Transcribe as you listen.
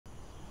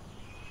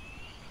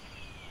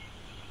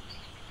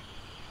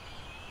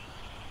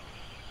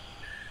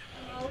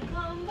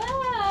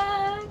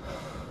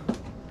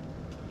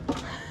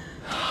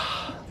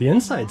The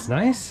inside's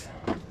nice.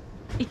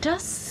 It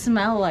does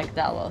smell like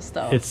Delos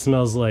though. It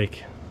smells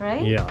like,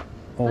 right? Yeah,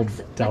 old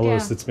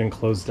Delos like that's been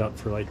closed up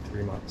for like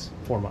 3 months,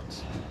 4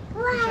 months.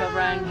 Good job,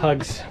 Ryan.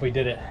 Hugs, we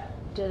did it.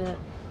 Did it.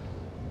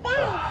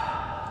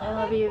 I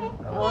love you.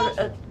 What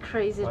a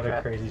crazy trip. What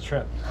a crazy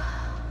trip.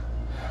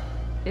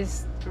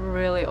 It's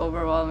really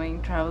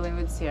overwhelming traveling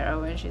with Sierra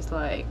when she's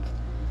like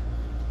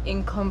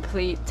in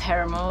complete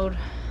terror mode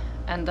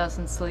and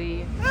doesn't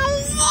sleep.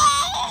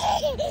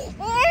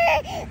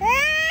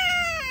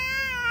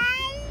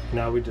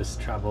 Now we just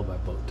travel by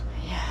boat.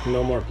 Yeah.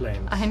 No more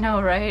planes. I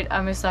know, right?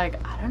 I'm just like,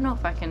 I don't know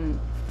if I can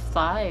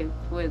fly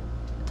with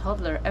a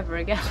toddler ever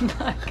again.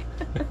 Like.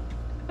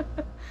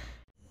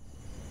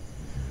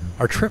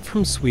 Our trip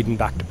from Sweden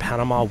back to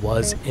Panama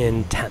was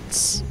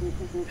intense,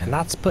 and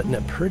that's putting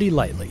it pretty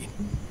lightly.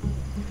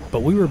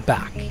 But we were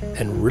back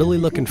and really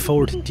looking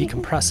forward to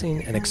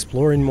decompressing and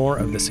exploring more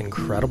of this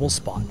incredible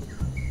spot.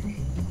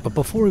 But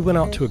before we went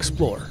out to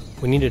explore,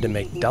 we needed to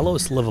make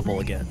Delos livable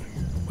again,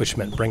 which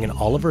meant bringing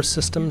all of our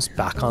systems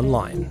back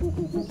online.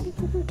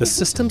 The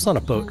systems on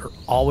a boat are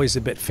always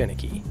a bit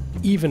finicky,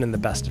 even in the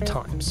best of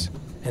times,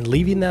 and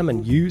leaving them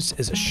unused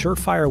is a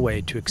surefire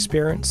way to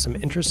experience some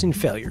interesting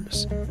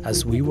failures,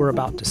 as we were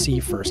about to see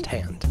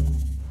firsthand.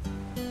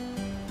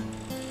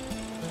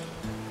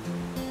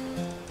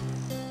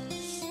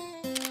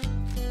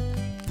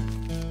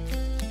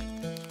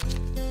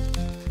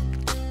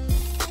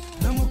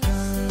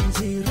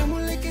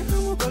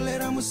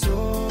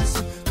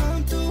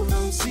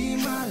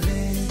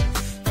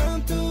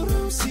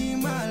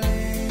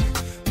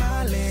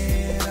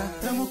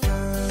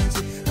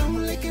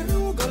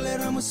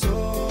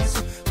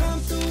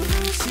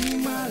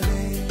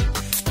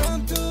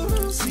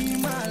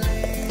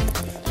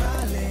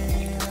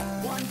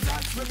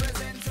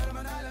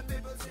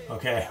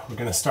 Okay, we're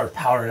gonna start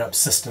powering up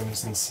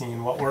systems and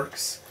seeing what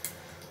works.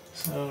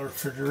 So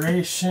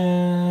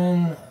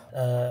refrigeration,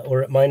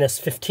 we're at minus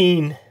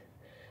 15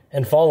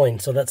 and falling,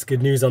 so that's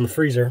good news on the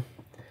freezer.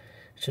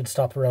 Should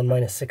stop around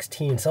minus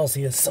 16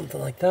 Celsius,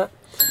 something like that.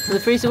 So the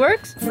freezer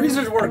works?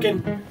 Freezer's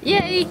working.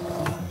 Yay!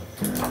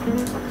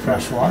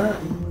 Fresh water.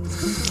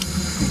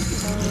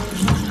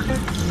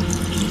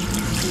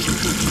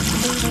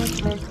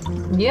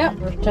 Yeah,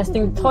 we're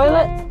testing the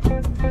toilet,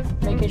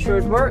 making sure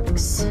it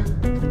works.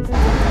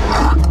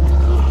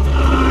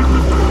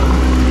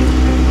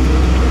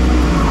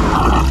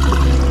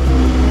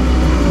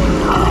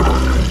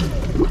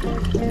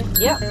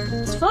 Yep,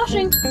 it's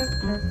flushing.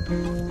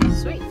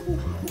 Sweet.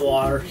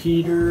 Water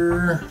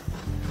heater.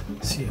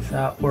 See if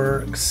that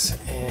works.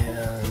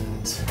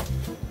 And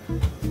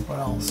what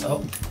else?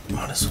 Oh,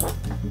 might as well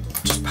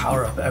just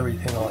power up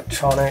everything.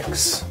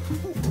 Electronics.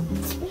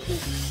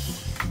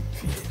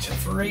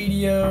 VHF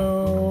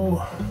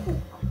radio.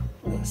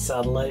 And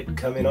satellite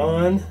coming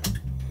on.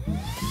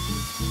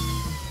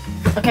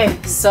 Okay,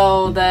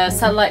 so the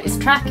satellite is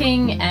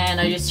tracking and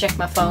I just checked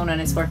my phone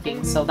and it's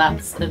working, so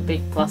that's a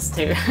big plus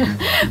too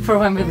for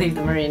when we leave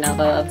the marina, that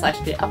that's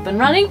actually up and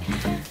running.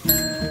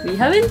 We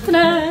have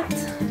internet!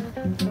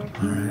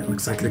 Alright,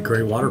 looks like the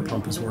gray water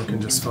pump is working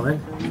just fine.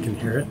 You can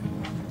hear it.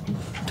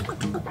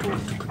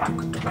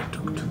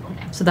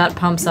 So that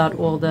pumps out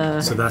all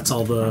the... So that's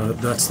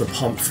the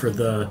pump for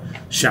the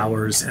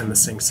showers and the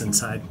sinks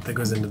inside that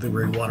goes into the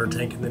gray water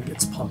tank and then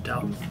gets pumped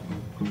out.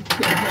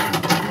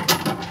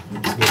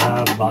 So we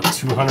have about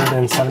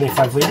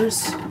 275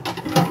 liters.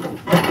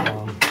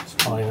 It's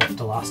probably enough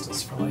to last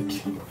us for like,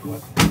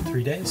 what,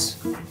 3 days?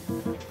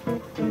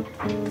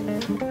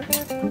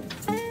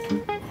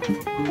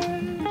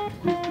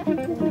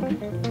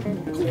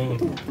 Clean.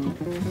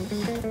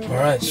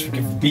 Alright, should we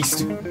give the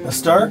beast a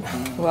start?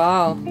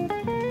 Wow.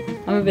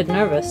 I'm a bit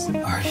nervous.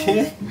 Are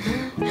you?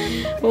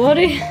 What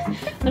do you...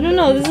 I don't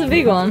know, this is a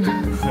big one.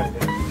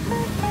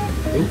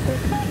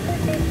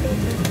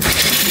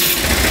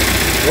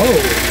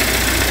 Whoa!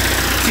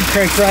 She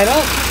cranked right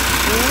up.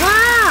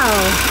 Wow!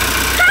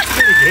 That's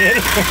pretty good.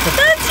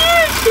 That's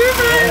huge, dude!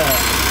 Yeah.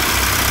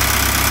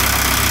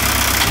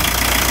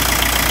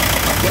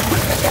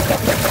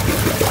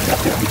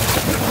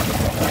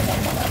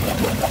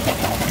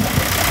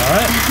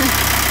 Alright.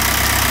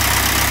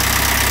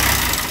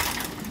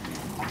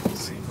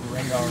 Let's see,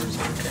 radar's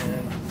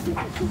working.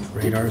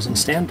 Radar's in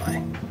standby.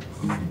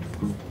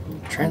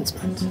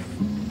 Transmit.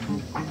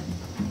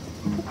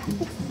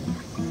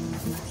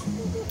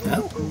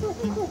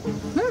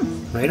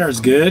 Radar's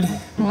good.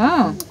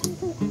 Wow.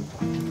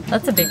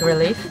 That's a big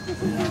relief.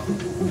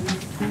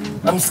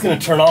 I'm just gonna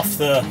turn off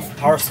the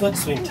power switch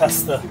so we can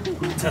test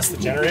the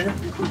generator.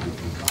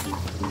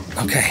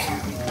 Okay.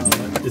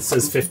 It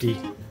says 50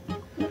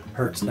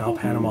 hertz now,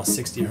 Panama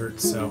 60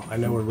 hertz, so I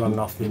know we're running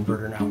off the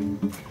inverter now.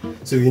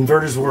 So the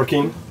inverter's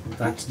working,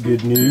 that's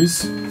good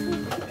news.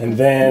 And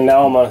then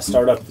now I'm gonna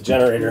start up the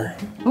generator.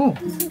 Oh.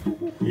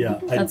 Yeah,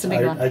 That's a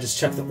big one. I just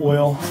checked the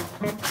oil.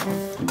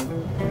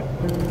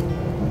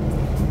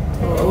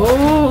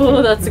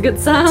 Oh, that's a good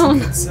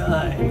sound. That's a good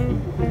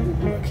sign.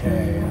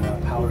 Okay,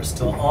 power's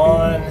still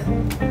on.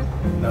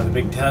 Now the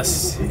big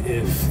test,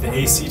 if the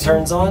AC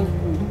turns on,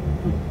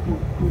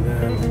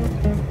 then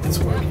it's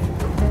working.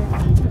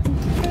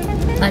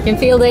 I can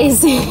feel the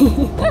AC.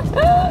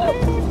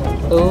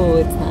 Oh,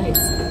 it's nice.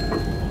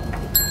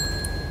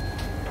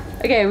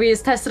 Okay, we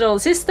just tested all the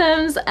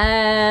systems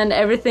and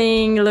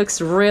everything looks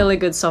really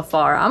good so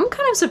far. I'm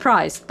kind of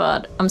surprised,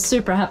 but I'm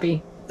super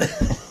happy.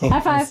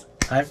 High five.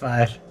 High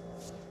five.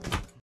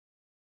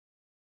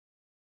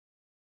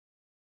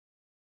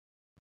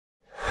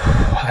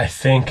 I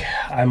think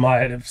I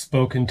might have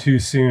spoken too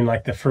soon.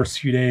 Like the first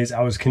few days, I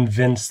was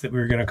convinced that we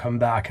were going to come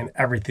back and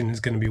everything is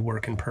going to be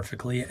working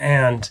perfectly.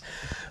 And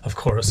of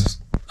course,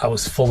 I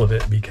was full of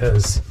it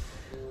because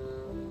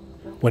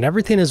when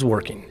everything is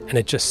working and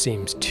it just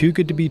seems too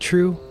good to be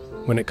true,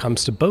 when it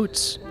comes to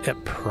boats,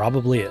 it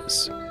probably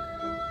is.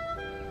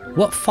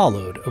 What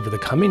followed over the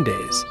coming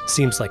days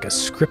seems like a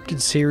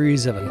scripted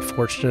series of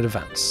unfortunate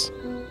events.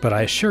 But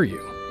I assure you,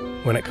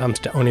 when it comes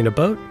to owning a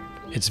boat,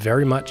 it's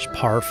very much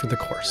par for the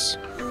course.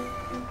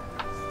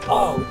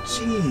 Oh,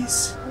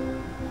 jeez.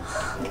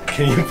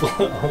 Can you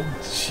oh,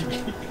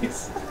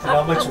 jeez.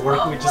 How much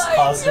work we just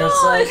caused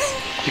ourselves?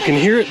 You can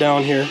hear it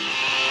down here.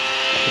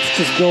 It's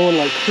just going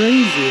like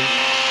crazy.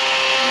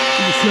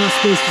 It's not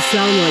supposed to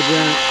sound like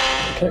that.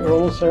 Okay, we're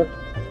almost there.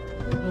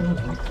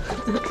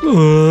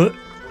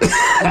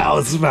 How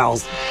it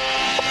smells.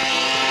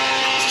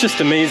 It's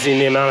just amazing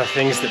the amount of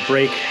things that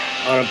break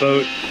on a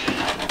boat.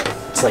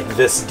 It's like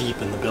this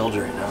deep in the bilge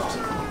right now.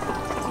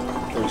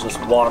 There's just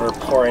water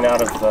pouring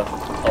out of the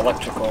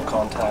electrical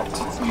contact.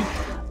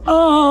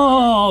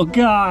 Oh,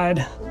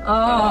 God.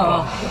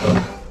 Oh.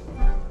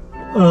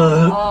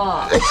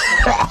 Oh.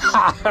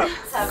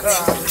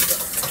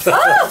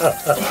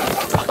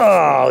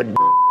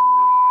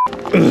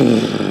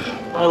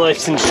 My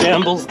life's in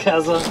shambles,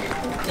 Kaza.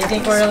 Do you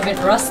think we're a little bit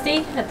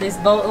rusty at this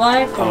boat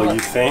life? Oh, you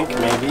think?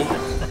 Maybe?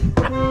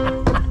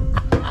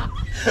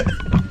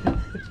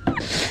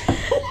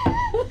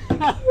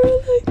 We're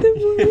like the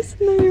worst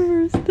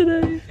neighbors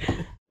today.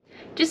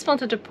 Just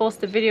wanted to pause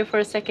the video for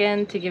a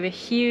second to give a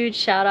huge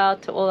shout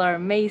out to all our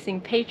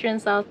amazing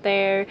patrons out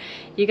there.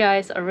 You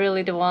guys are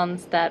really the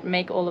ones that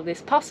make all of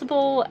this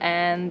possible,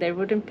 and there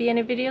wouldn't be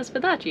any videos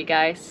without you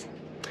guys.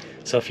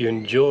 So if you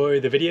enjoy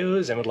the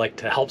videos and would like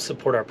to help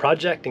support our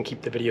project and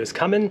keep the videos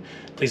coming,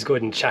 please go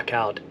ahead and check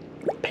out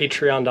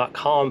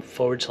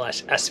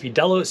patreon.com/SV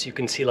Delos. You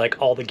can see like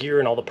all the gear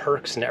and all the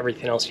perks and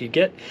everything else you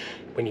get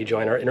when you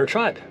join our inner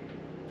tribe.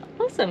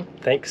 Awesome.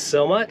 Thanks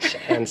so much,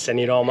 and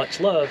sending you all much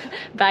love.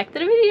 Back to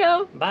the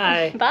video.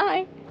 Bye.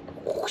 Bye.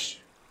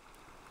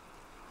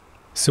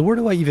 So where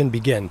do I even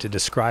begin to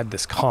describe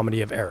this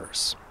comedy of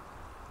errors?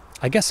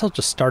 I guess I'll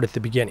just start at the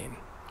beginning,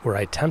 where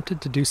I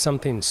attempted to do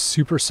something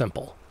super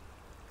simple,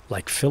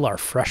 like fill our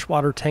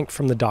freshwater tank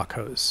from the dock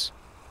hose,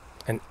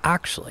 and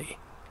actually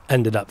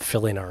ended up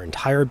filling our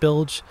entire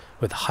bilge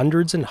with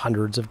hundreds and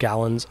hundreds of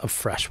gallons of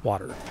fresh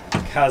water.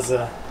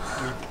 Kaza,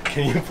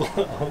 can you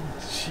oh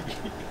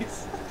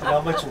jeez. How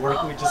much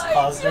work we just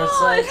caused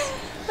ourselves?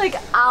 Like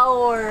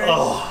hours.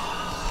 Oh.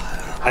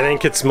 I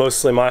think it's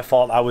mostly my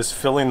fault. I was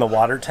filling the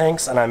water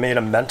tanks and I made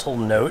a mental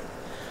note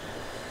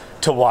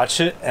to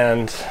watch it,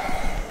 and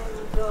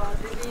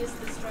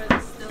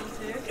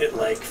it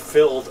like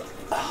filled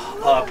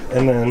up,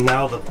 and then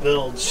now the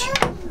bilge,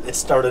 it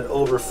started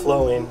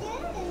overflowing.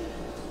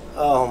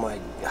 Oh my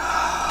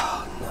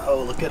god,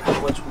 no, look at how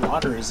much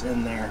water is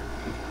in there.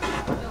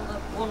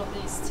 One of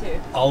these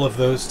two. All of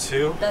those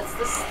too? That's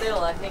the still,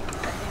 I think.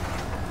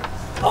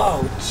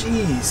 Oh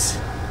jeez.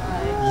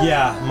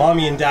 Yeah,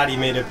 mommy and daddy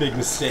made a big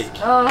mistake.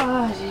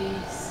 Oh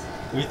jeez.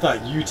 We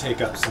thought you'd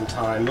take up some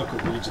time. Look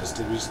what we just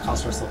did. We just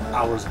cost ourselves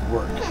hours of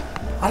work.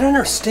 I don't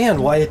understand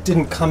why it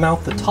didn't come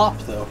out the top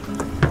though.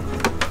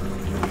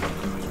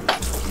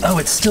 Oh,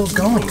 it's still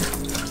going.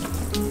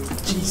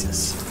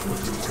 Jesus.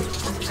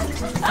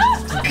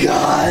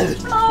 God.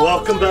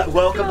 Welcome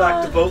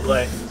back to boat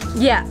life.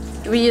 Yeah,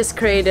 we just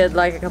created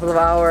like a couple of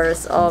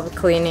hours of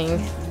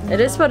cleaning. It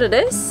is what it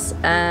is,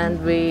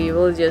 and we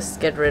will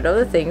just get rid of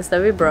the things that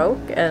we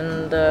broke,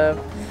 and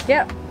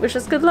yeah, wish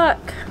us good luck.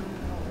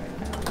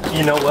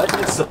 You know what?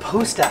 It's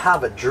supposed to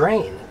have a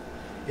drain.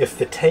 If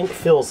the tank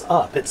fills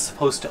up, it's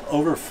supposed to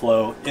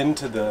overflow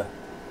into the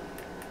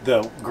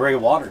gray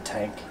water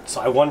tank.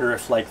 So I wonder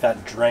if like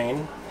that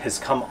drain has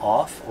come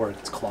off or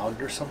it's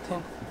clogged or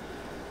something.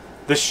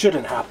 This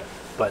shouldn't happen,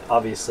 but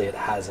obviously it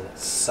has, and it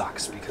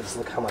sucks because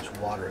look how much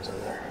water is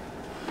in there.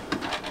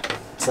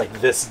 It's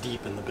like this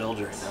deep in the bilge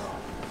right now.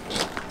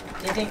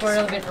 Do you think we're a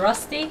little bit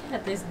rusty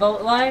at this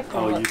boat life?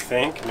 Oh, you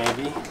think?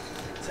 Maybe?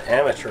 It's an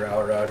amateur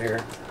hour out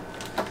here.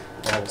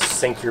 And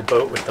sink your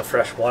boat with the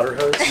fresh water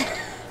hose.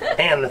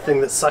 And the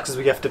thing that sucks is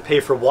we have to pay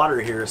for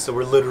water here, so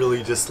we're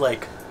literally just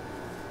like...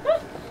 Okay.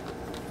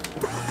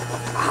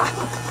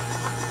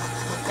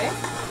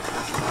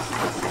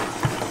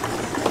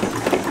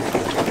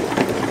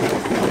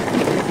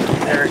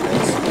 There it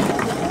goes.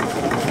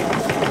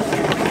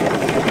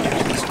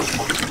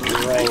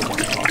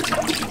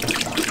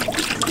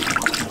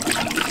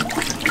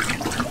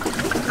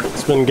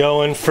 It's been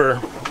going for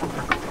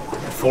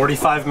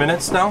 45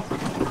 minutes now.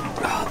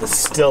 Oh, the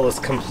still is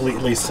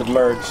completely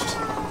submerged.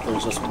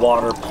 There's just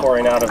water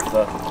pouring out of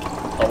the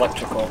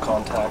electrical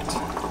contact.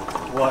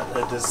 What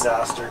a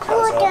disaster,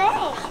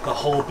 Kaza. The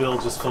whole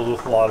bilge is filled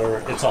with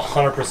water. It's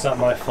 100%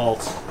 my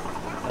fault.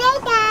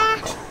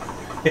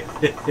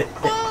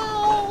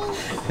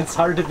 It's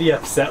hard to be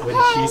upset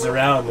when she's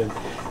around and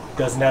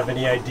doesn't have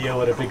any idea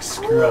what a big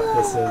screw up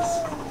this is.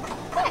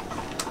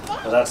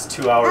 Well, that's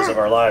 2 hours of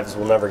our lives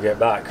we'll never get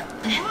back.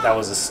 That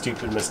was a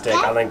stupid mistake.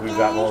 I think we've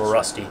gotten a little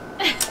rusty.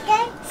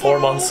 4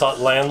 months on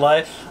land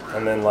life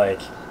and then like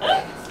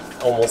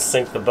almost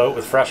sink the boat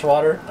with fresh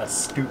water. That's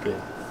stupid.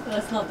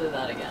 Let's not do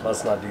that again.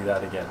 Let's not do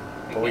that again.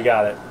 But we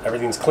got it.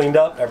 Everything's cleaned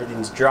up.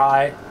 Everything's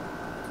dry.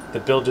 The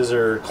bilges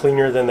are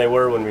cleaner than they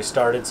were when we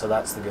started, so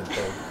that's the good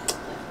thing.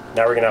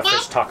 Now we're gonna have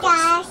fish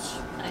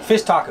tacos.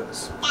 Fish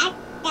tacos.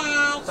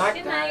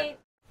 Good night.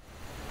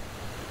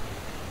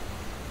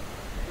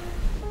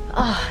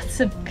 Oh, it's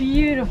a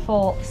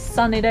beautiful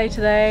sunny day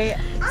today.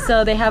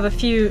 So they have a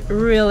few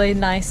really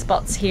nice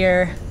spots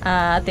here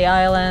at the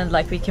island.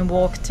 Like we can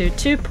walk to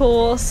 2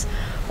 pools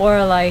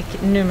or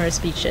like numerous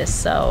beaches.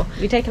 So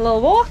we take a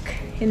little walk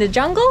in the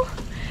jungle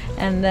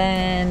and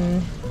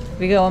then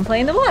we go and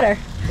play in the water.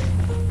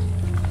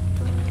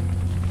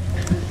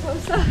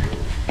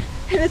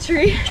 In a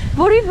tree.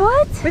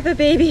 What? With a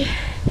baby.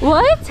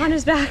 What? On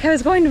his back. I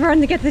was going to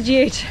run to get the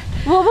GH.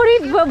 Well, what?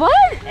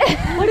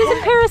 What is a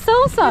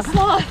parasosa?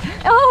 Sloth.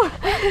 Oh.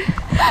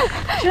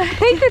 I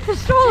think it's a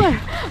stroller.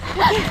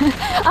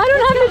 I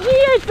don't have the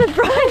GH, but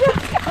Brian.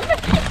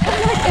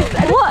 It's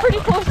pretty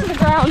close to the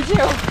ground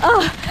too.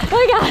 Oh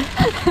my god.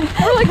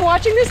 We're like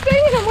watching this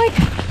thing and I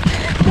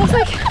was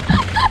like,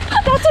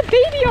 that's a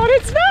baby on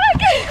its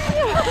back.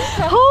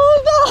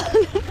 Hold on.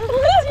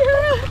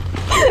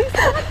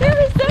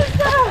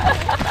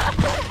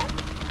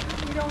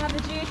 We don't have the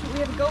GH, but we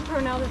have a GoPro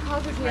now. The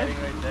cars are here. Heading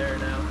right there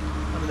now.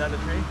 Coming down the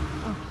tree?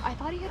 Oh, I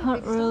thought he had a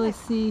Can't really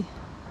see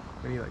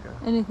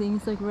anything.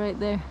 It's like right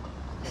there.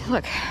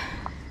 Look,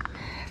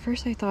 at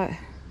first I thought,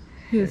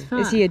 He was fat.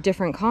 is he a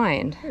different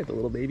kind? Hey, the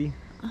little baby.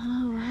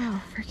 Oh wow.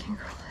 How freaking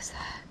cool is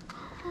that?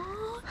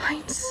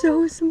 I'm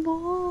so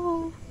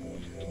small.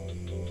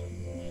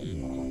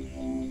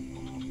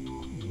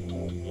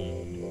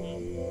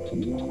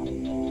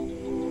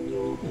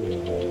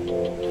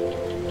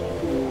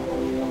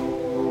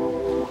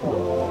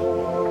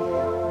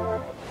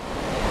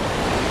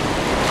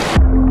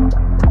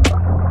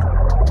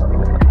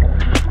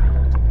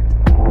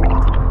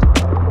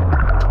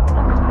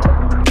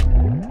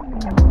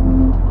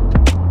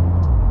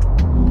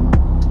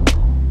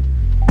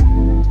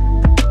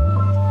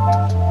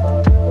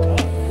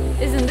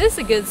 Isn't this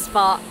a good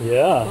spot?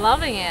 Yeah.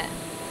 Loving it.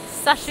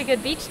 Such a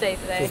good beach day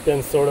today. It's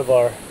been sort of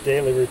our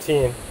daily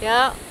routine.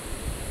 Yeah.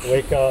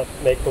 Wake up,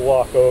 make the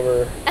walk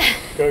over,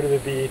 go to the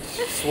beach,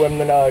 swim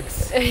the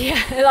nugs.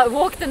 Yeah, like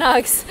walk the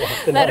nugs.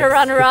 Let her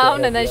run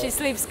around and then she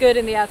sleeps good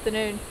in the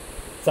afternoon.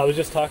 So I was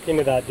just talking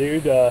to that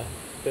dude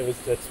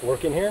that's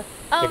working here,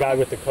 Oh. the guy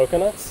with the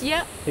coconuts.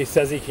 Yeah. He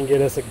says he can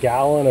get us a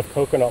gallon of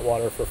coconut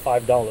water for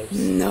 $5.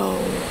 No.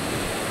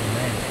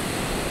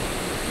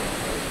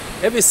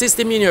 Every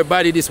system in your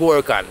body this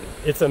work on.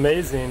 It's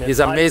amazing. It's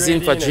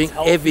amazing for hydrating, drink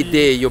it's every healthy.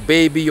 day. Your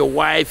baby, your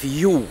wife,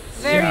 you.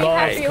 Very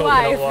Loves happy coconut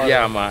wife. water.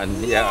 Yeah,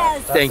 man. Yeah.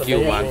 That's Thank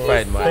you, amazing.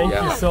 man. Fine, man. Thank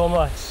yeah. you so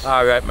much.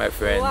 All right, my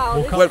friend.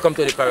 Wow, Welcome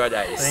to the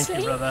paradise. Thank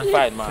you, brother.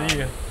 Fine, man. See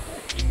you.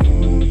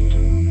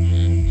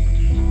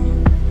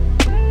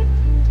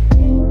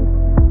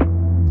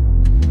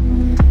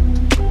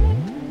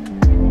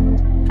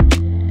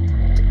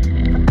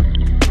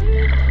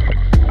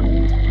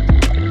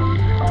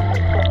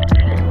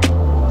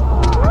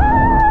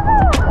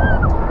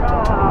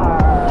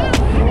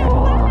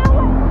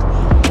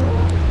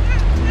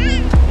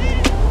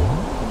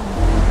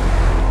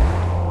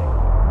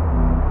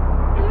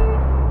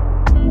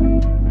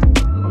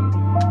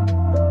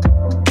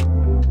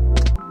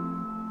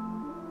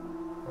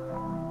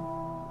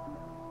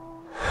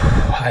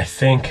 I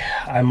think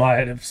I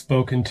might have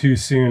spoken too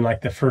soon.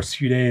 Like the first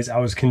few days, I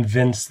was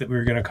convinced that we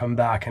were going to come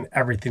back and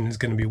everything is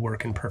going to be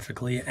working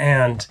perfectly.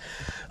 And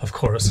of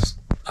course,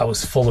 I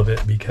was full of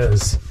it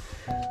because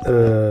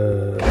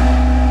it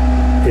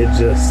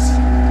just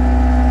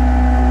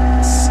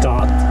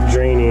stopped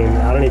draining.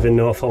 I don't even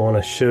know if I want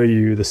to show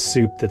you the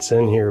soup that's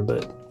in here,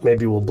 but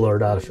maybe we'll blur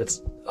it out if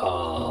it's...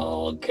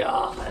 Oh,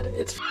 God.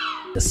 It's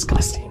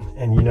disgusting.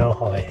 And you know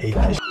how I hate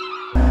this.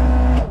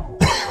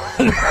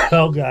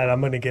 Oh God, I'm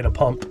gonna get a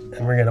pump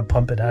and we're gonna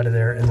pump it out of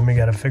there and then we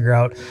gotta figure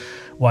out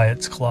why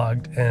it's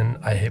clogged, and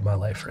I hate my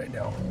life right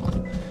now.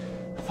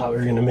 I thought we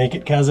were gonna make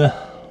it, Kaza,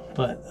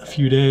 but a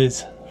few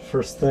days,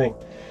 first thing.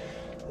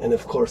 And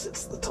of course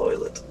it's the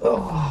toilet.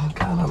 Oh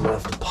God, I'm gonna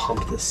have to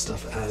pump this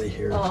stuff out of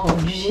here.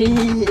 Oh, she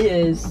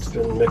is. It's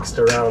been mixed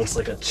around, it's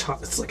like a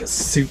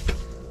soup.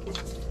 I'm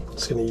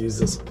just gonna use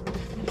this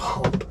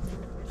pump.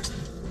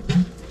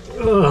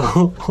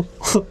 Oh,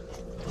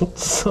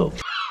 so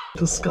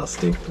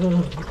disgusting.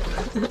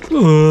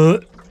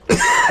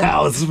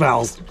 Ow, it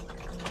smells.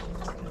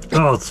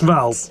 Oh, it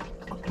smells.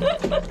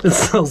 It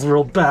smells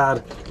real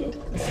bad.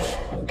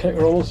 Okay,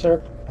 we're almost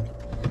there.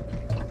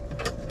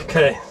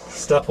 Okay,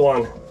 step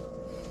one.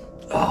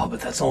 Oh,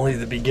 but that's only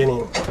the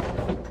beginning.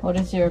 What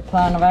is your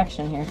plan of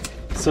action here?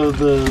 So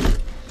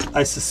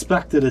I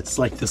suspect that it's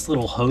like this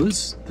little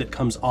hose that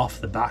comes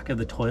off the back of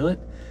the toilet,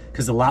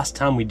 because the last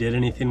time we did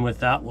anything with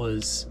that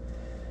was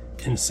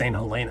in St.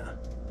 Helena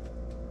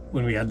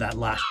when we had that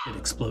last bit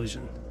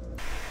explosion.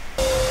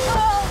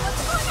 Oh,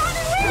 what's going on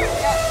in here?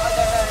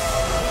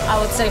 I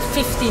would say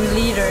 15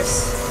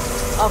 liters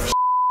of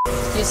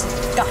just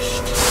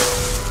gushed.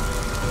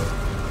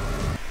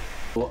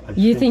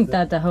 You think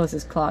that the hose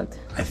is clogged?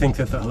 I think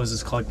that the hose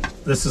is clogged.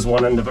 This is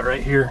one end of it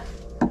right here.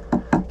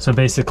 So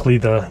basically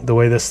the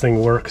way this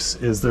thing works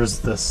is there's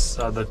this,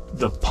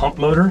 the pump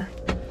motor.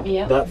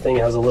 Yeah. That thing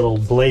has a little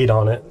blade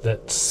on it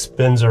that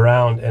spins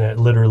around and it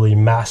literally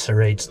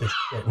macerates the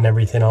shit and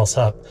everything else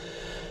up.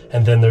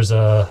 And then there's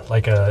a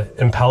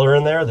impeller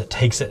in there that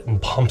takes it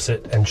and pumps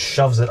it and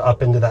shoves it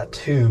up into that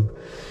tube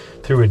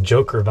through a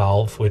joker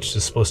valve, which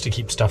is supposed to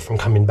keep stuff from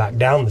coming back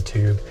down the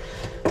tube.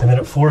 And then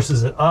it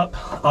forces it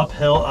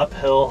uphill,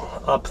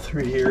 up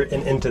through here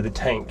and into the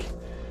tank.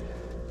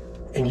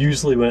 And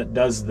usually when it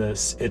does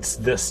this, it's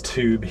this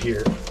tube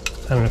here.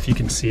 I don't know if you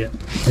can see it.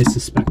 I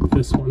suspect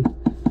this one.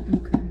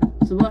 Okay.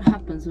 So what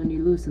happens when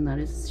you loosen that?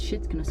 Is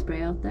shit gonna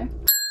spray out there?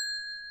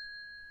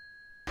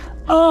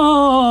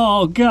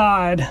 Oh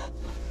God!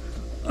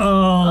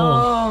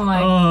 Oh my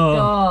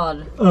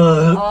God!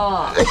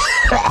 Oh.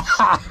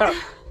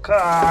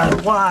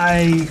 God,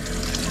 why?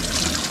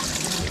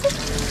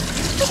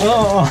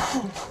 Oh.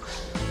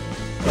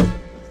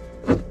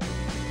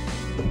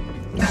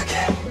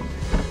 Okay,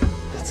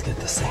 let's get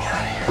this thing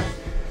out of here.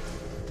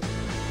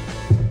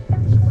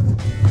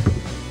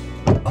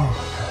 Oh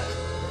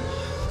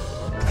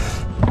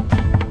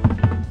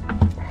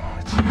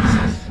my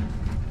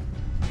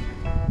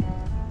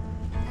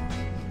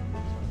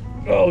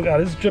God. Oh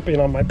God, it's dripping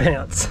on my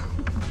pants.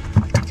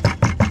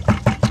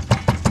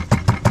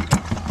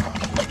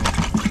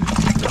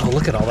 Oh,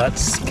 look at all that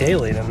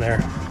scaling in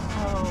there.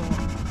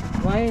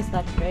 Why is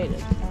that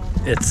created?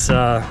 It's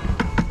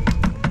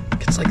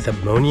like the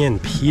ammonia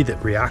and pee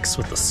that reacts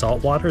with the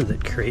salt water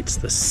that creates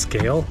the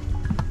scale.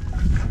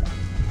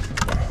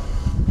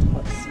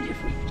 Let's see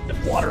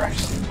if water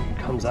actually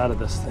comes out of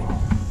this thing.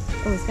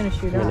 Oh, it's gonna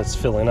shoot I mean, up. it's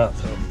filling up,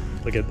 so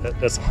look at that.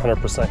 That's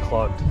 100%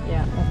 clogged.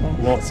 Yeah, okay.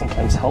 You know what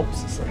sometimes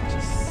helps? It's like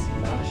just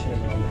smashing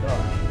it on the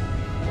dock.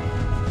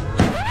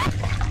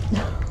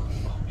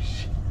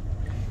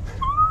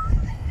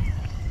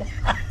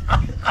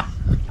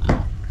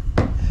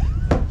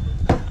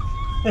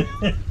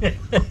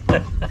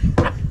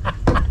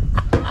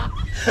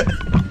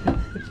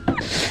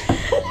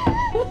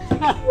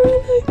 We're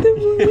like the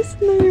worst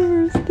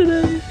neighbors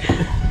today.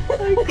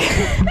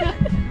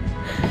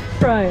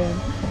 Brian,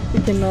 you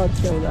cannot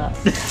show that.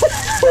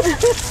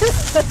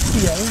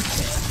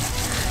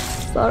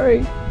 Sorry.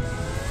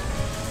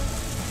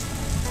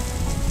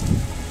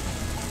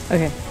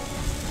 Okay.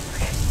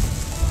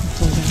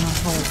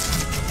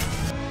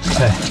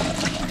 Okay,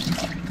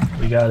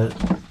 we got it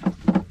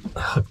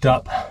hooked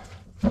up.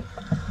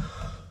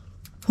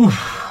 Whew,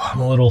 I'm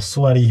a little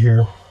sweaty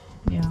here.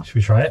 Yeah. Should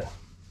we try it?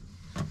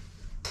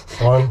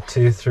 1,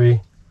 2, 3.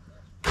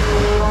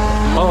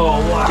 Oh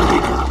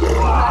wow!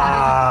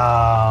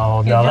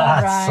 Wow! Now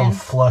that's Ryan. some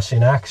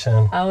flushing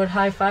action. I would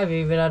high five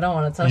you, but I don't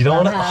want to touch You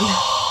don't that want to? hand.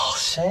 Oh,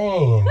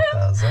 shame,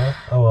 cousin.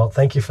 Oh well,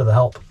 thank you for the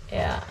help.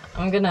 Yeah,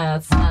 I'm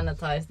gonna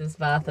sanitize this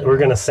bathroom. We're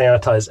gonna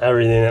sanitize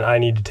everything, and I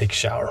need to take a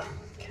shower.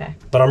 Okay.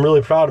 But I'm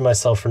really proud of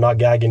myself for not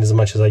gagging as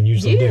much as I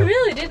usually do. You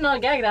really did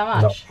not gag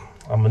that No, much.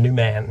 I'm a new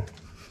man.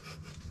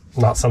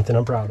 Not something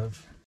I'm proud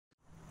of.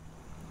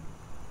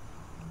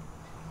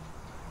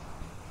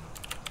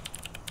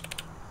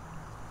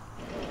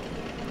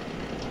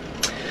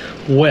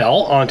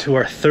 Well, on to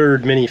our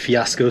third mini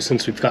fiasco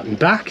since we've gotten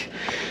back.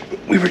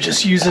 We were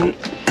just using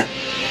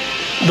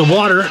the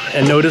water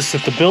and noticed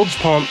that the bilge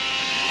pump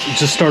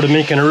just started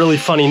making a really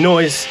funny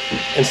noise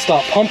and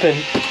stopped pumping.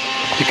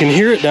 You can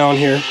hear it down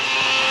here.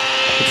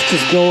 It's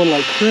just going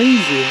like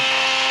crazy.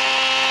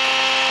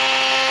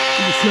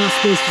 It's not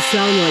supposed to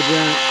sound like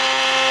that.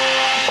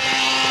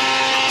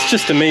 It's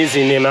just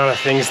amazing the amount of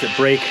things that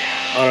break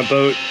on a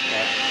boat.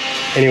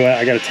 Anyway,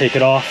 I gotta take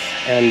it off,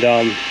 and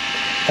I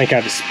think I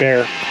have a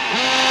spare.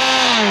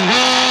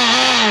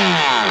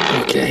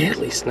 Okay, at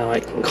least now I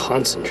can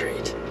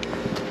concentrate.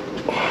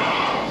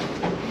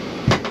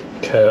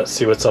 Okay, let's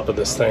see what's up with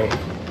this thing.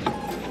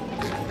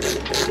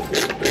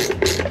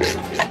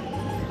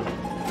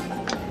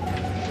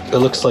 It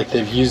looks like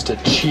they've used a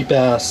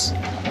cheap-ass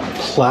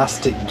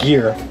plastic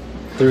gear.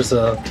 There's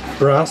a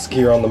brass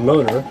gear on the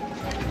motor,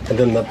 and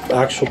then the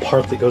actual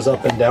part that goes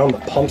up and down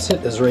that pumps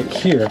it is right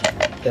here,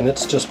 and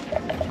it's just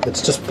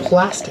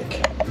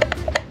plastic.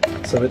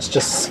 So it's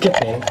just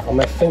skipping on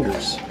my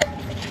fingers.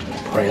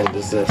 What brand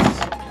is this?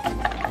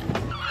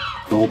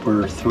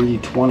 Gulper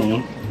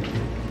 320.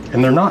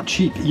 And they're not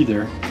cheap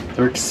either.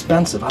 They're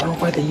expensive. I don't know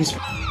why they use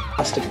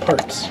plastic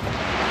parts.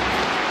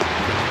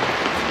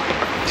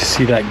 You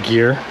see that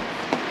gear?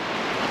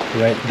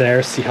 Right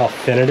there, see how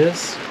thin it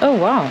is? Oh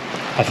wow.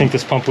 I think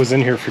this pump was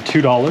in here for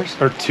 $2,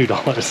 or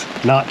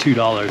 $2, not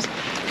 $2,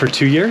 for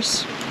 2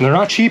 years. And they're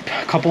not cheap,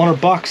 a couple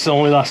 $100, so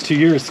only last 2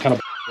 years. It's kind of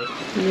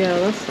Yeah,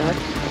 that sucks.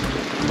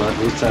 but at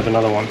least I have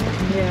another one.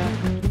 Yeah.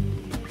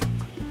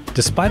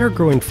 Despite our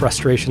growing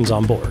frustrations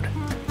on board,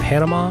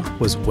 Panama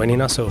was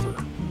winning us over.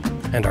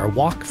 And our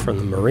walk from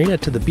the marina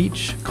to the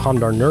beach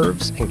calmed our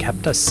nerves and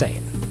kept us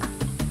sane.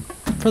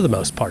 For the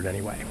most part,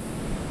 anyway.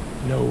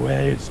 No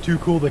way, it's too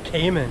cool, the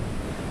caiman.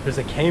 There's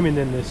a caiman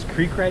in this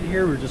creek right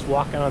here. We're just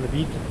walking on the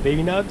beach with the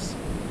baby nugs,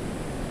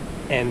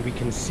 and we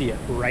can see it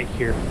right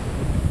here.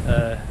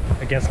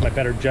 Against my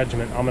better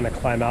judgment, I'm gonna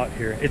climb out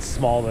here. It's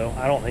small though.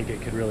 I don't think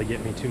it could really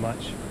get me too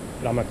much,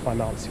 but I'm gonna climb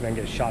out and see if I can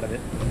get a shot of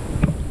it.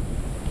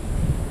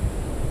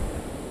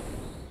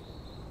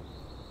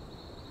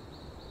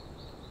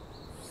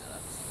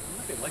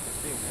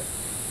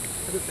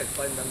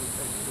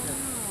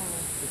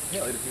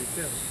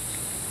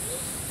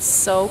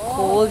 So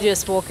cool,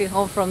 just walking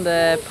home from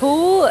the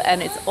pool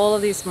and it's all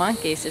of these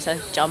monkeys just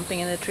like jumping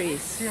in the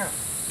trees. Yeah.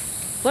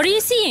 What are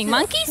you seeing?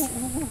 Monkeys?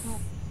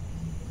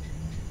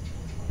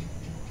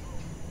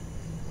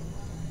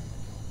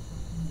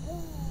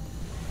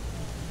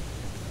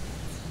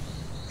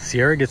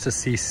 Sierra gets to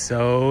see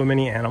so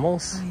many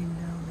animals. I know.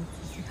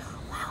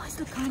 Wow, it's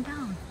still coming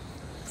down.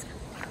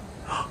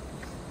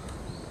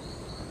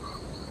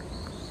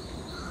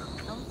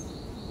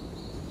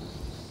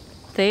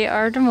 They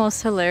are the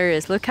most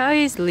hilarious. Look how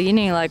he's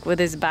leaning like with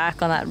his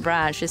back on that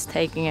branch, just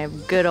taking a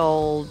good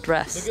old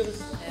rest.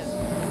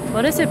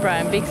 What is it,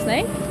 Brian? Big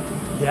snake?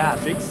 Yeah,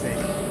 big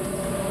snake.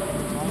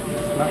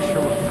 Not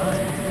sure what kind.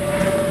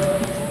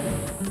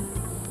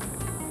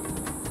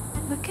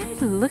 Look at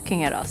it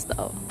looking at us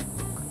though.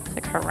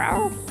 Like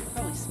hurrah.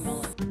 Probably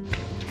smell it.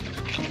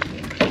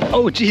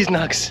 Oh, geez,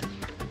 Nux.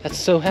 That's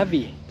so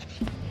heavy.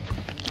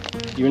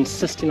 You're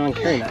insisting on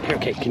carrying that. Here,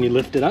 okay, can you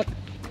lift it up?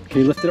 Can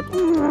you lift it up?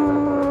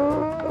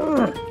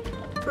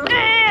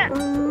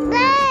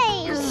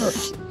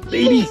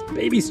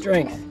 Baby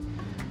strength.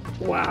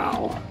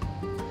 Wow.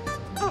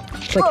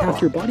 It's like half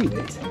your body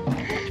weight.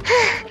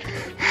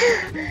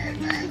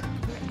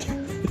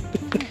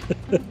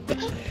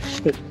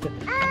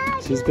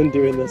 She's been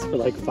doing this for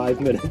like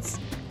 5 minutes.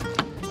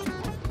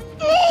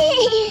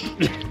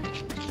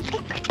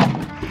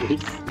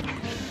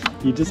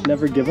 You just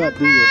never give up,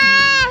 do you?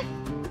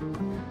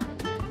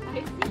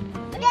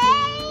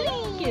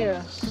 Thank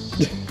you.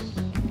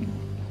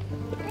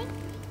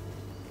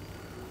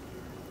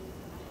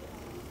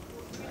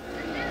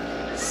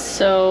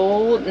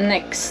 So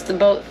next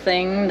boat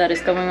thing that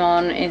is going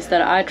on is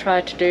that I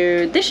tried to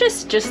do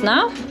dishes just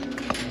now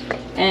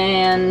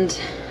and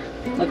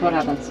look what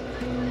happens.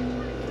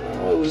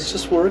 Oh, it was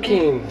just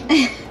working.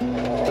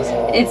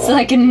 It's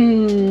like a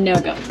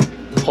no-go.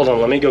 Hold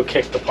on, let me go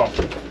kick the pump.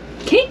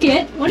 Kick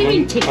it? What do you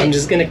mean kick it? I'm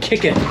just gonna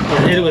kick it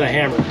and hit it with a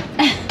hammer.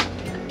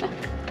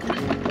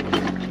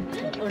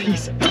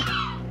 Piece of...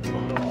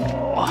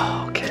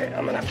 Oh, okay,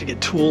 I'm gonna have to get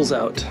tools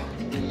out.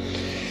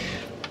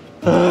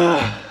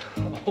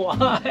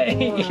 Why?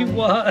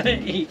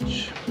 Why?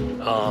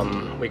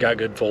 We got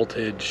good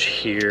voltage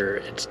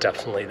here. It's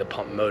definitely the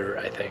pump motor,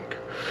 I think.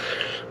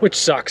 Which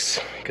sucks,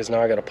 because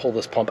now I gotta pull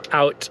this pump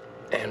out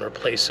and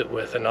replace it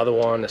with another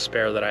one, a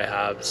spare that I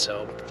have,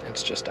 so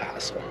it's just a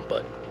hassle,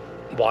 but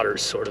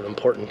water's sort of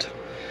important.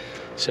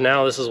 So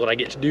now this is what I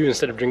get to do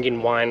instead of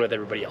drinking wine with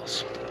everybody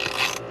else.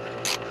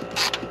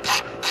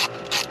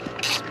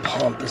 This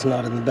pump is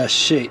not in the best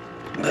shape,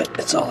 but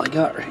it's all I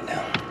got right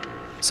now.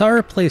 So I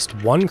replaced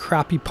one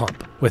crappy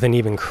pump with an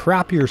even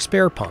crappier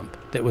spare pump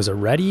that was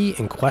already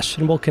in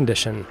questionable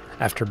condition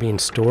after being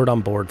stored on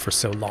board for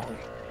so long.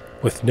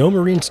 With no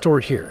marine store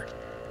here,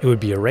 it would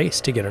be a race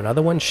to get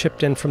another one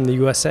shipped in from the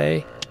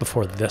USA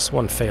before this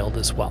one failed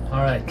as well.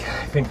 All right,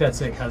 I think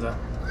that's it, Kaza.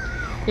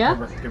 Yeah?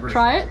 Give her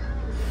Try it.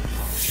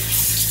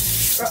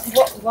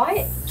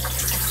 Why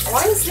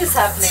is this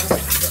happening?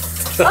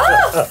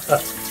 Oh!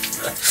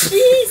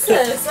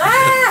 Jesus!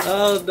 Ah!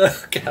 Oh no,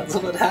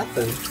 Kaza, what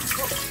happened?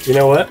 You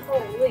know what?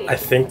 Holy. I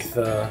think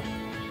the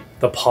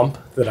pump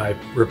that I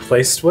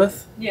replaced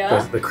with,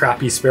 the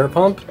crappy spare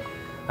pump,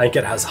 I think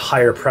it has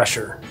higher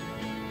pressure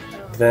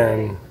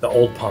than the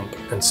old pump,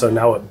 and so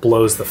now it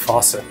blows the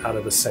faucet out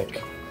of the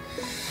sink.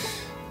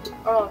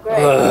 Oh, great.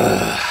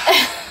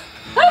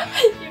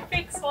 You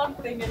fix one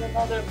thing and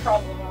another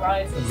problem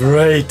arises.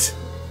 Great.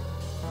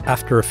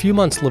 After a few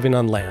months living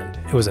on land,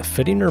 it was a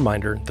fitting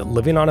reminder that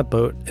living on a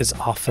boat is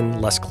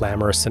often less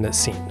glamorous than it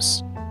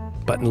seems.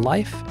 But in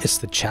life, it's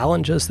the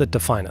challenges that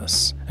define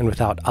us, and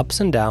without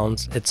ups and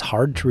downs, it's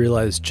hard to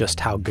realize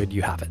just how good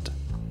you have it.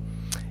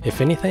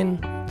 If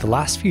anything, the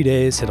last few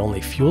days had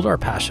only fueled our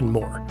passion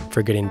more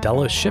for getting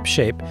Delos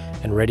shipshape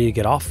and ready to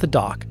get off the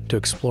dock to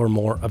explore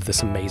more of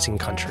this amazing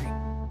country.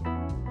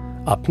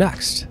 Up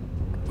next,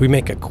 we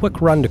make a quick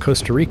run to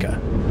Costa Rica.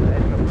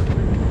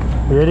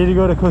 You ready to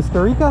go to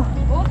Costa Rica?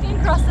 Walking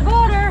across the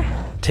border.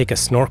 Take a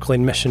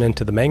snorkeling mission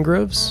into the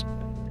mangroves,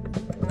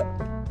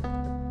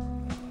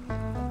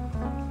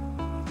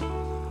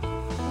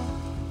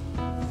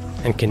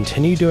 and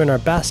continue doing our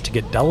best to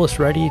get Delos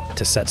ready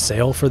to set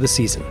sail for the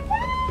season.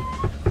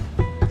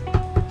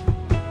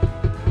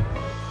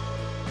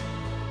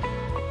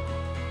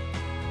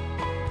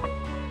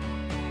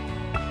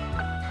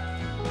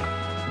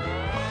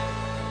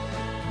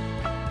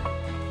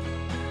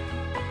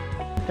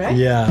 right?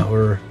 Yeah,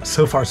 we're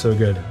so far so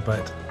good,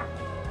 but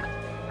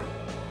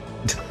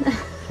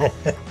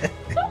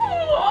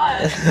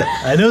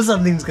I know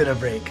something's gonna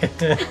break.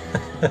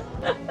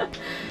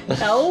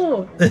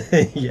 No.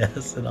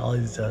 Yes, it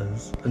always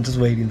does. I'm just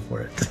waiting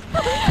for it.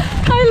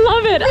 I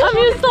love it. I'm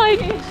just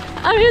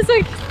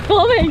like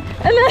filming,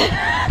 and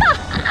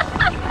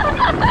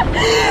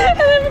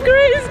then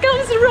Grace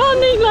comes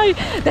running like,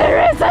 there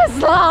is a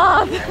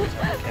sloth.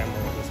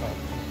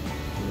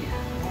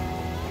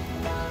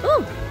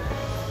 Ooh.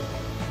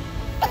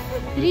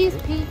 Please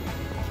pee.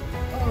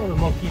 Oh, the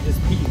monkey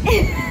just peed.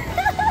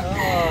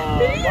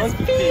 He's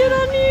peeing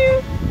on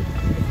you.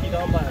 Peed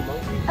on by a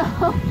monkey?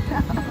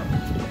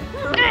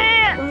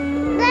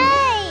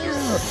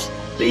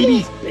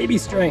 Baby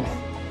strength.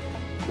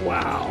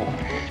 Wow.